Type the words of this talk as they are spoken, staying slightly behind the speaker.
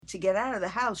to get out of the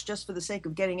house just for the sake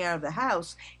of getting out of the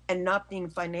house and not being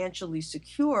financially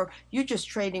secure, you're just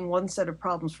trading one set of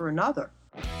problems for another.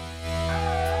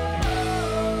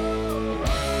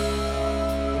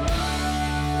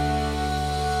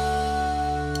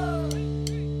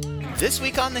 This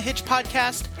week on the Hitch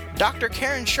Podcast, Dr.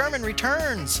 Karen Sherman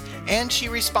returns, and she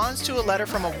responds to a letter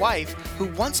from a wife who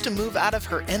wants to move out of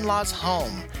her in-laws'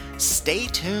 home. Stay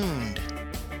tuned.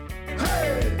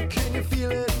 Hey, can you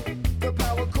feel it? The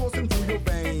power coursing through your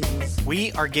veins.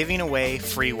 We are giving away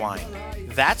free wine.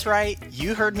 That's right,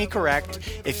 you heard me correct.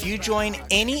 If you join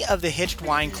any of the Hitched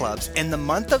Wine Clubs in the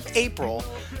month of April,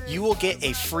 you will get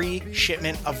a free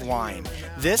shipment of wine.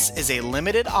 This is a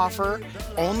limited offer,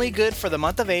 only good for the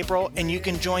month of April, and you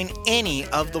can join any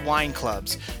of the wine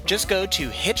clubs. Just go to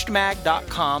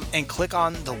hitchedmag.com and click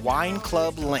on the wine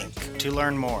club link to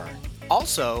learn more.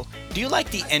 Also, do you like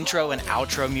the intro and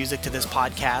outro music to this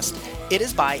podcast? It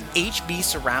is by HB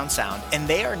Surround Sound, and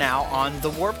they are now on the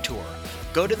Warped Tour.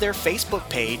 Go to their Facebook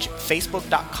page,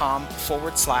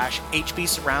 facebook.com/HB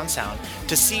Surround Sound,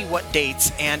 to see what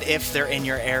dates and if they're in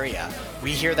your area.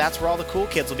 We hear that's where all the cool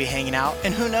kids will be hanging out,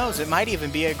 and who knows, it might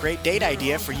even be a great date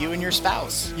idea for you and your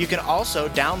spouse. You can also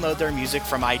download their music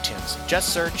from iTunes.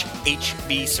 Just search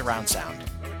HB Surround Sound.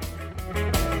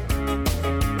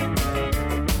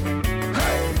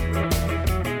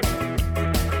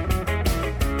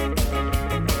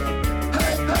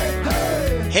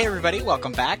 Hey everybody,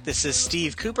 welcome back. This is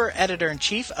Steve Cooper,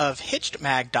 Editor-in-Chief of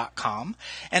HitchedMag.com,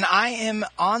 and I am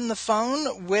on the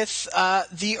phone with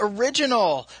the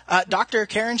original Dr.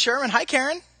 Karen Sherman. Hi,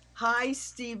 Karen. Hi,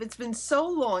 Steve. It's been so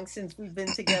long since we've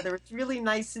been together. It's really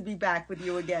nice to be back with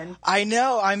you again. I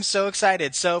know. I'm so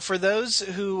excited. So for those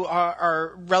who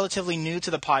are relatively new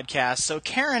to the podcast, so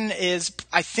Karen is,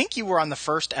 I think you were on the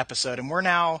first episode, and we're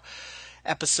now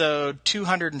episode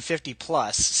 250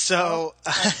 plus. So,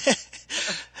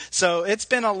 so it's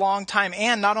been a long time.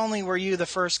 And not only were you the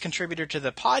first contributor to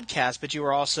the podcast, but you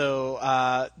were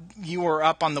also, you were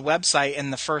up on the website in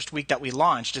the first week that we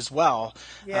launched as well.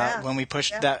 Yeah. When we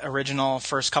pushed that original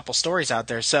first couple stories out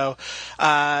there. So,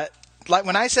 like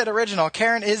when I said original,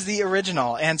 Karen is the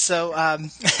original. And so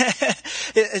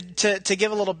to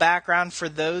give a little background for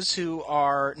those who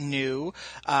are new,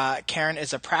 Karen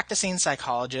is a practicing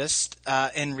psychologist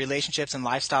in relationships and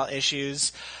lifestyle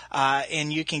issues.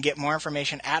 And you can get more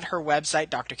information at her website,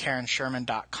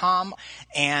 drkarensherman.com.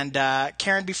 And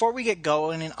Karen, before we get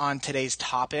going on today's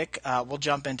topic, we'll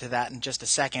jump into that in just a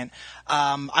second.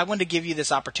 I wanted to give you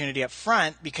this opportunity up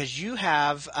front because you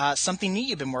have something new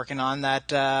you've been working on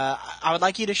that I would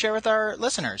like you to share with our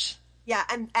listeners. Yeah,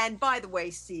 and by the way,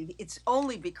 Steve, it's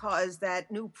only because that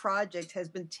new project has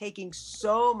been taking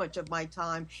so much of my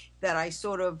time that I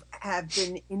sort of have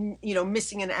been,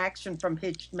 missing in action from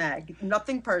Hitched Mag.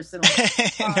 Nothing personal.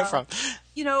 No problem.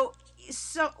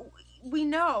 So we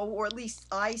know, or at least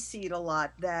I see it a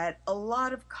lot, that a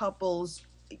lot of couples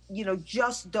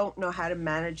just don't know how to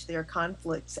manage their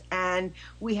conflicts. And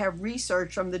we have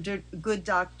research from the good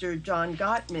Dr. John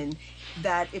Gottman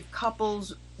that if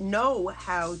couples know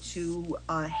how to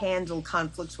handle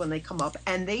conflicts when they come up,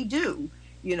 and they do,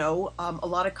 a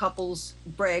lot of couples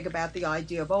brag about the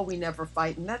idea of, oh, we never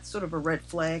fight, and that's sort of a red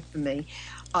flag for me.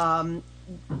 So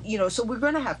we're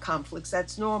going to have conflicts.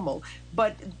 That's normal.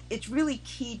 But it's really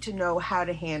key to know how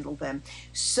to handle them.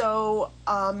 So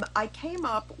I came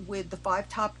up with the 5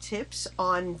 top tips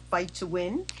on Fight to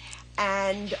Win.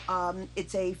 And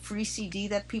it's a free CD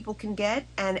that people can get.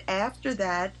 And after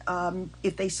that,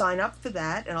 if they sign up for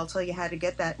that, and I'll tell you how to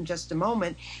get that in just a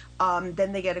moment,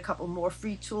 then they get a couple more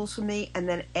free tools from me. And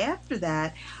then after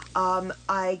that,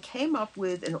 I came up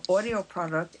with an audio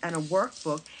product and a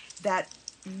workbook that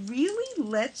really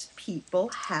lets people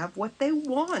have what they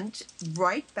want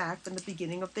right back from the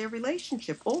beginning of their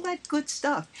relationship. All that good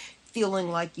stuff. Feeling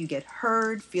like you get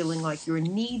heard, feeling like your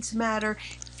needs matter,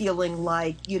 feeling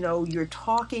like, you're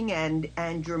talking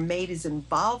and your mate is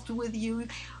involved with you,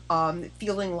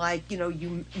 feeling like,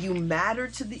 you matter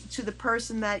to the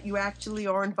person that you actually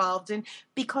are involved in,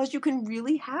 because you can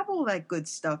really have all that good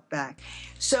stuff back.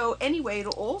 So anyway, it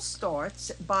all starts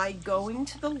by going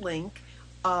to the link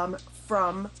from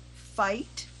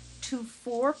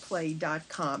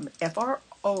fight2foreplay.com,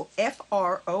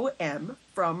 FROM,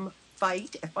 from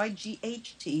Fight,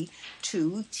 FIGHT,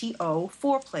 to TO,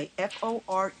 foreplay,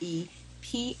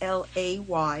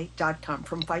 FOREPLAY.com,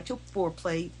 from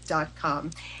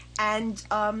fight2foreplay.com. And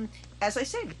as I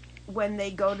said, when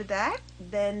they go to that,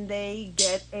 then they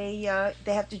get they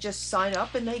have to just sign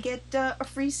up and they get a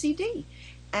free CD.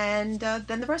 And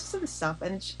then the rest of the stuff.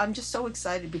 And I'm just so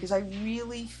excited because I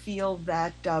really feel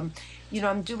that, I'm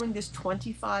doing this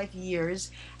 25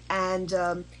 years.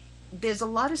 And there's a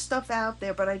lot of stuff out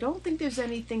there, but I don't think there's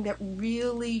anything that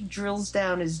really drills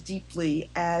down as deeply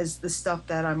as the stuff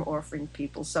that I'm offering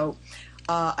people. So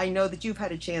I know that you've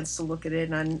had a chance to look at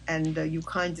it, and you're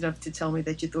kind enough to tell me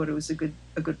that you thought it was a good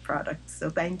product. So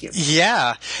thank you.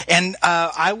 Yeah, and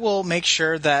I will make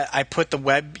sure that I put the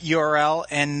web URL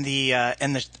in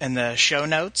the show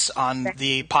notes on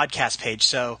the podcast page.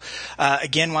 So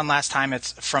again, one last time,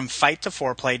 it's from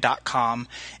fighttoforeplay.com,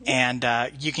 and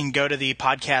you can go to the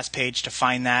podcast page to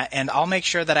find that. And I'll make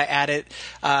sure that I add it,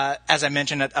 as I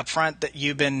mentioned up front, that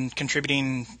you've been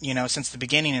contributing, since the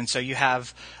beginning, and so you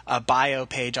have a bio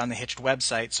page on the Hitched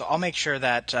website. So I'll make sure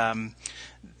that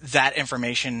that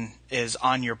information is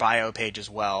on your bio page as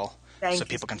well, so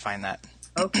people can find that.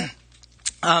 Okay.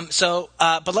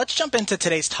 But let's jump into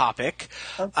today's topic.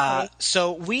 Okay.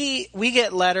 So we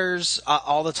get letters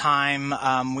all the time.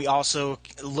 We also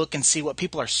look and see what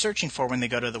people are searching for when they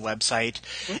go to the website.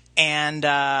 Mm-hmm.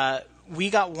 And we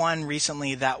got one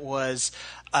recently that was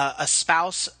a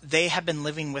spouse. They have been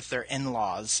living with their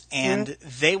in-laws, and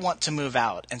they want to move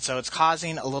out, and so it's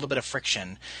causing a little bit of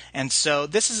friction. And so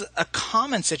this is a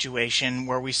common situation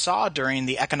where we saw during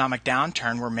the economic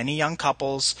downturn, where many young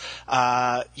couples,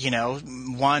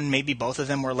 one, maybe both of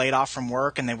them were laid off from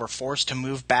work, and they were forced to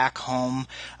move back home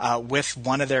with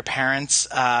one of their parents,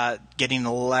 getting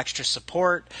a little extra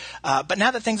support. But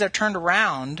now that things have turned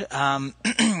around,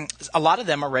 a lot of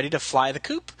them are ready to fly the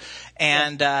coop,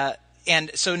 and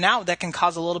so now that can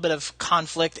cause a little bit of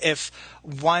conflict if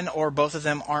one or both of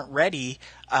them aren't ready.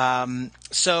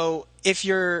 So if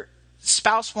your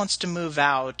spouse wants to move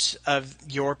out of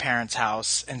your parents'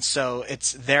 house, and so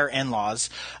it's their in-laws,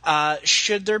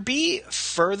 should there be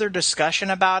further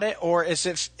discussion about it? Or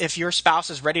is if your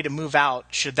spouse is ready to move out,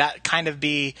 should that kind of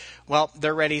be, well,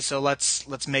 they're ready, so let's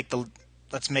make the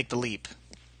leap?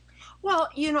 Well,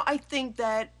 I think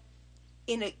that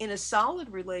in a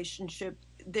solid relationship,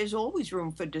 there's always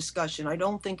room for discussion. I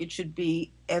don't think it should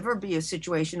ever be a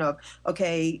situation of,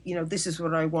 okay, this is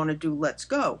what I want to do, let's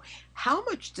go. How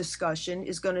much discussion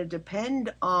is going to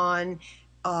depend on,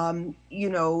 how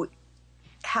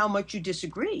much you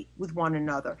disagree with one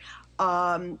another.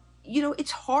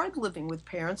 It's hard living with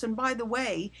parents. And by the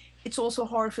way, it's also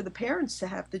hard for the parents to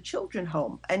have the children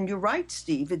home. And you're right,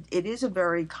 Steve, it is a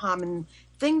very common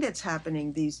thing that's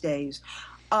happening these days.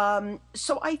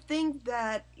 So I think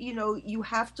that, you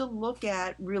have to look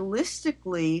at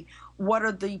realistically what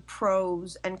are the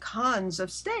pros and cons of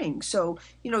staying. So,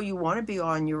 you want to be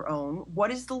on your own.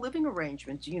 What is the living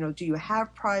arrangement? Do you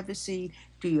have privacy?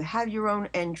 Do you have your own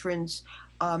entrance?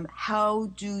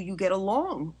 How do you get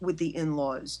along with the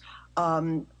in-laws?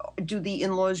 Do the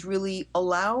in-laws really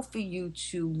allow for you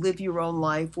to live your own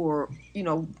life, or,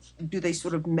 do they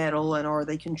sort of meddle, and are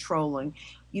they controlling?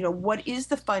 What is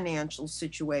the financial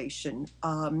situation?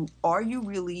 Are you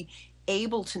really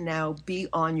able to now be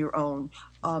on your own?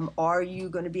 Are you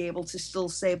going to be able to still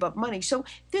save up money? So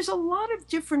there's a lot of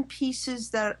different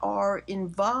pieces that are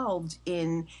involved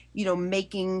in,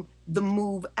 making the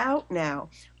move out now.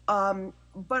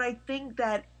 But I think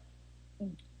that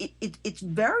it's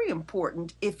very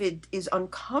important, if it is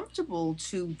uncomfortable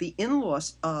to the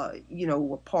in-laws, a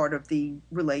part of the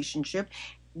relationship,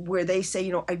 where they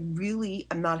say, I really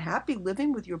am not happy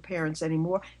living with your parents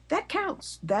anymore. That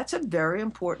counts. That's a very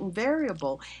important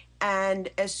variable. And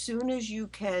as soon as you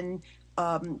can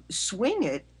swing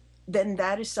it, then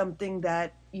that is something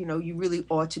that, you really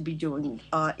ought to be doing.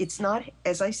 It's not,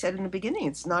 as I said in the beginning,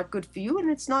 it's not good for you, and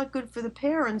it's not good for the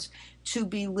parents to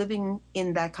be living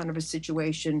in that kind of a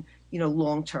situation,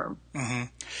 long term. Mm-hmm.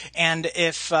 And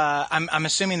if I'm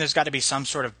assuming there's got to be some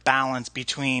sort of balance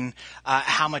between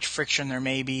how much friction there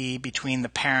may be between the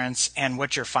parents and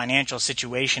what your financial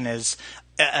situation is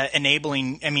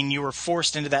enabling. I mean, you were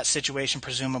forced into that situation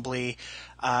presumably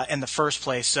in the first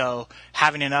place, so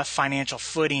having enough financial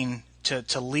footing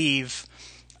to leave,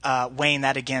 weighing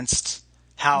that against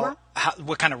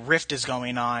what kind of rift is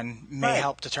going on may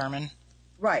help determine.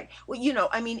 Right. Well,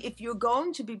 if you're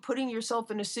going to be putting yourself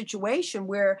in a situation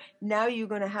where now you're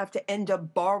going to have to end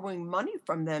up borrowing money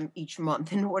from them each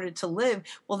month in order to live,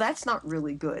 well, that's not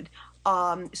really good.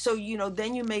 So,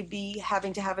 then you may be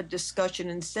having to have a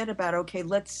discussion instead about, okay,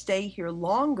 let's stay here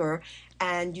longer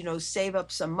and, save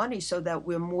up some money so that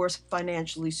we're more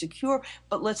financially secure.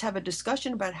 But let's have a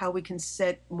discussion about how we can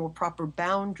set more proper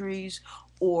boundaries,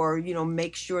 or,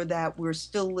 make sure that we're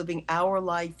still living our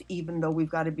life, even though we've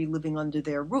got to be living under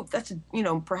their roof. That's,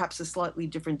 perhaps a slightly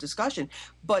different discussion.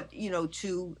 But,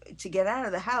 to get out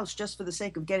of the house just for the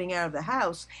sake of getting out of the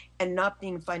house and not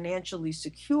being financially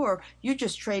secure, you're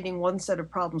just trading one set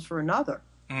of problems for another.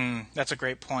 That's a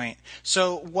great point.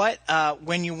 So, what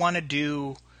when you want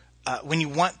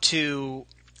to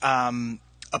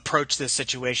approach this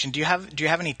situation? Do you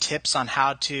have any tips on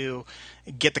how to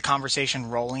get the conversation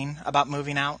rolling about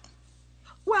moving out?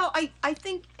 Well, I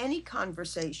think any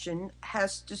conversation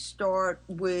has to start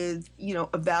with,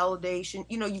 a validation.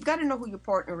 You've got to know who your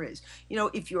partner is.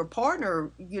 If your partner,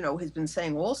 has been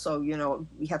saying also,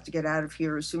 we have to get out of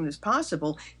here as soon as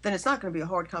possible, then it's not going to be a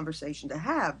hard conversation to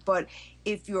have. But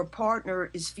if your partner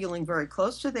is feeling very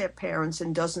close to their parents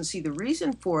and doesn't see the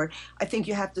reason for it, I think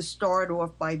you have to start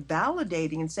off by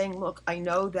validating and saying, look, I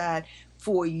know that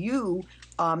for you,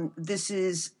 this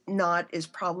is not as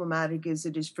problematic as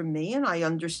it is for me, and I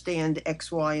understand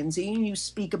X, Y, and Z. And you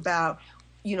speak about,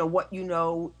 what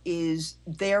is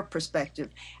their perspective,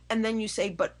 and then you say,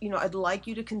 but I'd like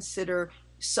you to consider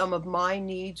some of my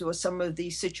needs or some of the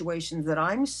situations that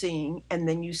I'm seeing, and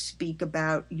then you speak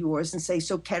about yours and say,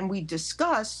 so can we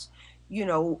discuss?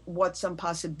 What some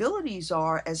possibilities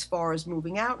are as far as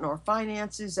moving out and our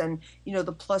finances and,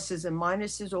 the pluses and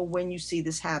minuses, or when you see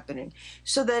this happening,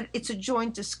 so that it's a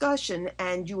joint discussion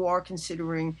and you are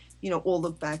considering, all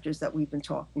the factors that we've been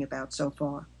talking about so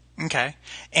far. Okay.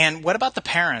 And what about the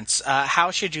parents?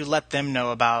 How should you let them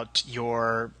know about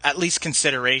your, at least,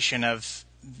 consideration of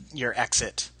your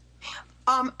exit?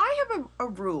 I have a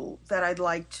rule that I'd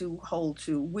like to hold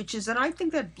to, which is that I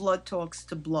think that blood talks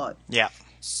to blood. Yeah.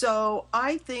 So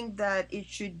I think that it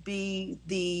should be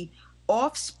the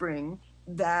offspring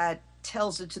that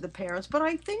tells it to the parents. But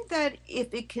I think that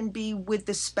if it can be with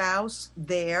the spouse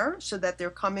there so that they're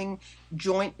coming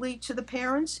jointly to the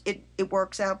parents, it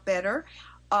works out better.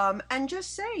 And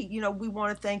just say, we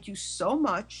want to thank you so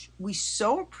much. We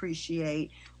so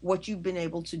appreciate what you've been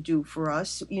able to do for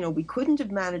us. We couldn't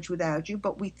have managed without you,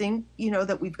 but we think,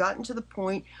 that we've gotten to the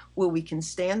point where we can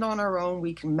stand on our own.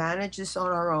 We can manage this on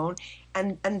our own.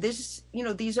 And this,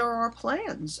 these are our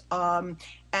plans.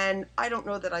 And I don't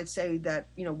know that I'd say that,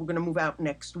 we're going to move out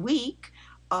next week.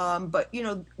 But,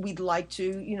 we'd like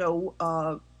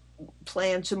to,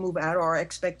 plan to move out. Our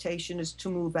expectation is to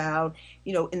move out,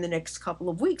 in the next couple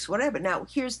of weeks, whatever. Now,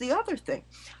 here's the other thing.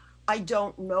 I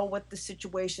don't know what the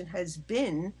situation has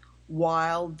been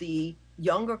while the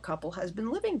younger couple has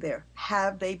been living there.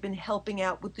 Have they been helping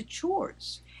out with the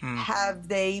chores? Have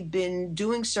they been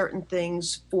doing certain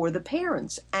things for the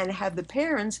parents? And have the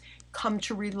parents come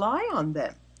to rely on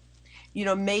them?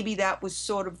 Maybe that was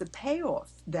sort of the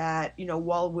payoff that,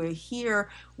 while we're here,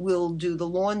 we'll do the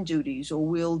lawn duties or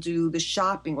we'll do the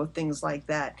shopping or things like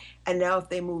that. And now if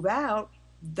they move out,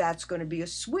 that's going to be a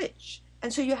switch.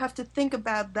 And so you have to think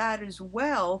about that as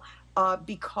well,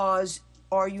 because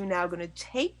are you now going to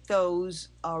take those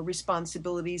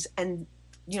responsibilities and,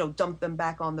 dump them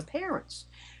back on the parents?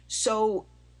 So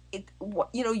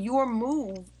your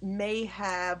move may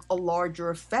have a larger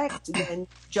effect than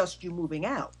just you moving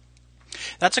out.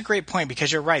 That's a great point,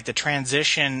 because you're right. The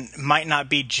transition might not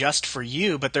be just for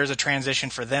you, but there's a transition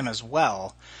for them as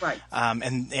well. Right.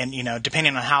 And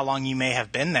depending on how long you may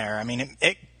have been there, I mean,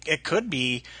 it could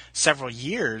be several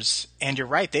years. And you're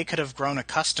right. They could have grown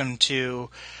accustomed to,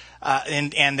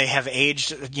 and they have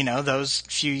aged, those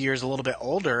few years a little bit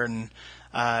older, and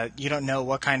you don't know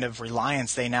what kind of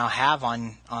reliance they now have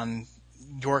on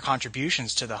your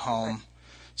contributions to the home.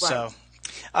 Right.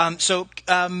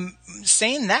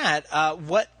 Saying that,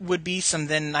 what would be some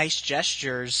then nice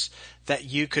gestures that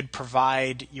you could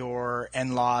provide your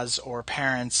in-laws or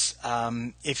parents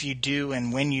if you do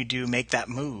and when you do make that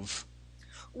move?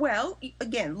 Well,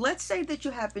 again, let's say that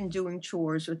you have been doing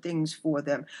chores or things for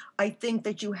them. I think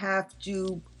that you have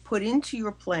to put into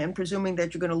your plan, presuming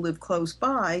that you're going to live close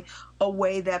by, a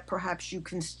way that perhaps you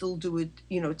can still do it,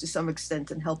 to some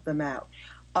extent and help them out.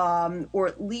 Or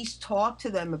at least talk to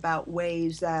them about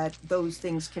ways that those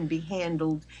things can be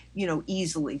handled,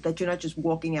 easily, that you're not just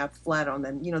walking out flat on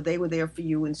them. They were there for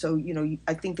you. And so,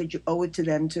 I think that you owe it to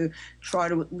them to try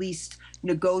to at least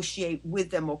negotiate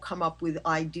with them or come up with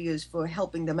ideas for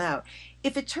helping them out.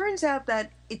 If it turns out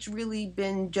that it's really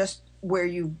been just where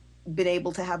you've been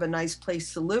able to have a nice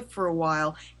place to live for a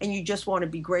while and you just want to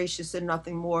be gracious and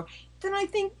nothing more, then I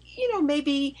think,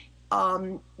 maybe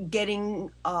getting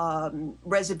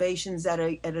reservations at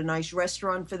a nice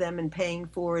restaurant for them and paying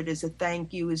for it as a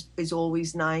thank you is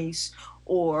always nice.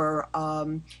 Or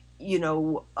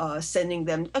sending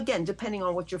them, again, depending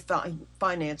on what your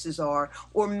finances are,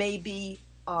 or maybe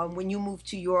when you move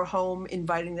to your home,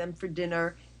 inviting them for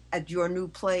dinner at your new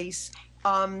place.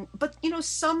 But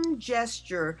some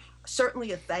gesture,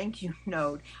 certainly a thank you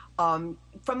note, from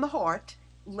the heart,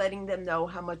 letting them know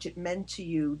how much it meant to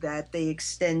you that they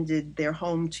extended their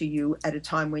home to you at a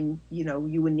time when,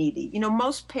 you were needy.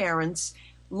 Most parents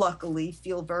luckily,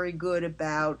 feel very good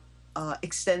about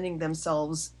extending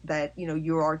themselves, that,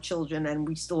 you're our children and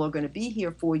we still are going to be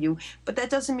here for you. But that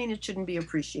doesn't mean it shouldn't be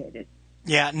appreciated.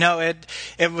 Yeah, no,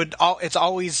 it's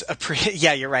always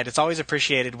yeah, you're right. It's always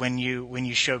appreciated when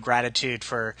you show gratitude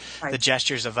for Right. the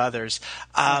gestures of others.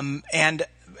 And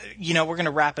we're going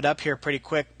to wrap it up here pretty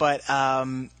quick, but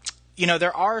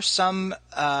there are some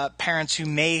parents who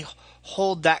may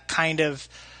hold that kind of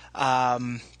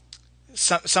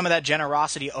some of that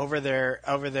generosity over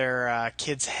their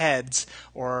kids' heads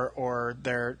or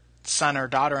their son or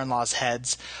daughter-in-law's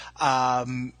heads,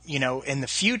 in the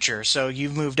future. So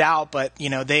you've moved out, but,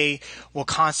 they will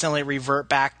constantly revert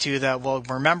back to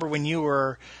remember when you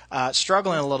were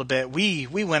struggling a little bit, we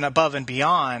went above and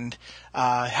beyond.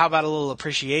 How about a little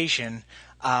appreciation?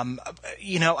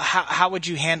 How would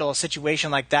you handle a situation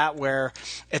like that where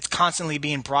it's constantly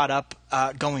being brought up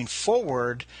going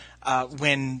forward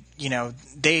when,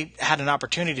 they had an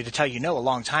opportunity to tell you no a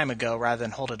long time ago rather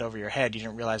than hold it over your head? You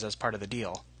didn't realize that was part of the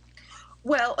deal.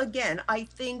 Well, again, I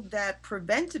think that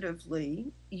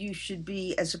preventatively, you should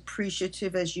be as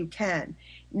appreciative as you can.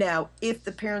 Now, if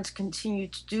the parents continue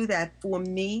to do that, for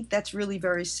me, that's really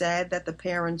very sad that the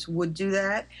parents would do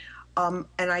that. And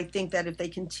I think that if they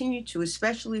continue to,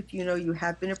 especially if you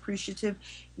have been appreciative,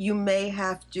 you may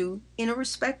have to, in a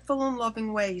respectful and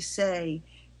loving way, say,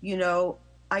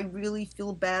 I really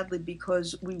feel badly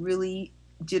because we really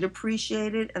did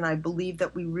appreciate it, and I believe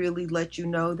that we really let you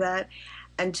know that.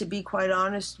 And to be quite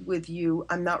honest with you,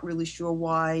 I'm not really sure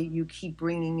why you keep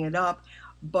bringing it up,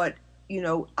 but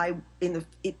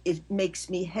it makes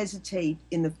me hesitate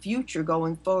in the future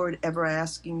going forward ever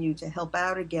asking you to help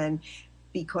out again,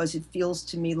 because it feels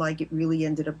to me like it really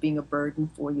ended up being a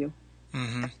burden for you.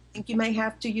 Mm-hmm. I think you may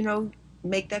have to,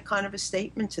 make that kind of a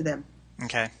statement to them.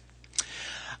 Okay.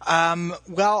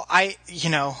 Well,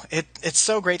 it's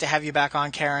so great to have you back on,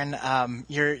 Karen.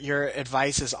 Your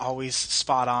advice is always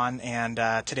spot on, and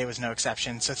today was no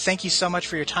exception. So thank you so much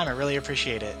for your time. I really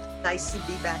appreciate it. Nice to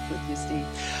be back with you, Steve.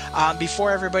 Before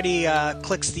everybody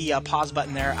clicks the pause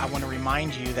button there, I want to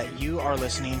remind you that you are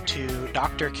listening to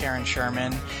Dr. Karen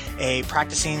Sherman, a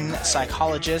practicing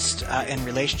psychologist in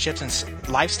relationships and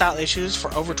lifestyle issues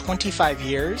for over 25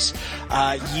 years.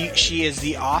 She is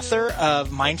the author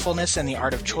of Mindfulness and the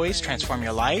Art of Choice, Transform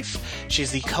Your Life.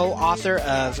 She's the co-author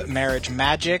of Marriage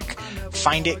Magic,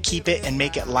 Find It, Keep It, and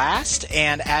Make It Last.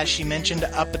 And as she mentioned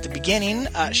up at the beginning,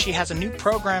 she has a new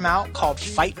program out called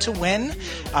Fight to Win.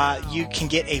 You can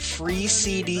get a free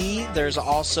CD. There's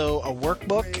also a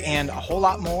workbook and a whole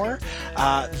lot more.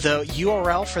 The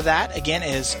URL for that, again,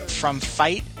 is from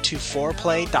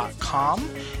fight2foreplay.com,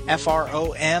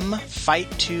 FROM,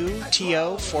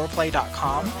 fight2to,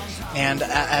 foreplay.com. And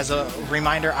as a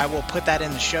reminder, I will put that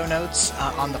in the show notes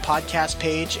on the podcast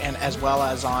page and as well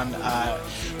as on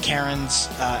Karen's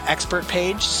expert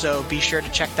page. So be sure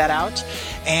to check that out.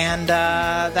 And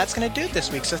that's going to do it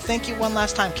this week. So thank you one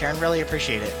last time, Karen. Really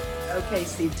appreciate it. Okay,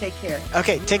 Steve, take care.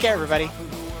 Okay, take care, everybody.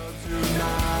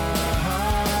 Tonight.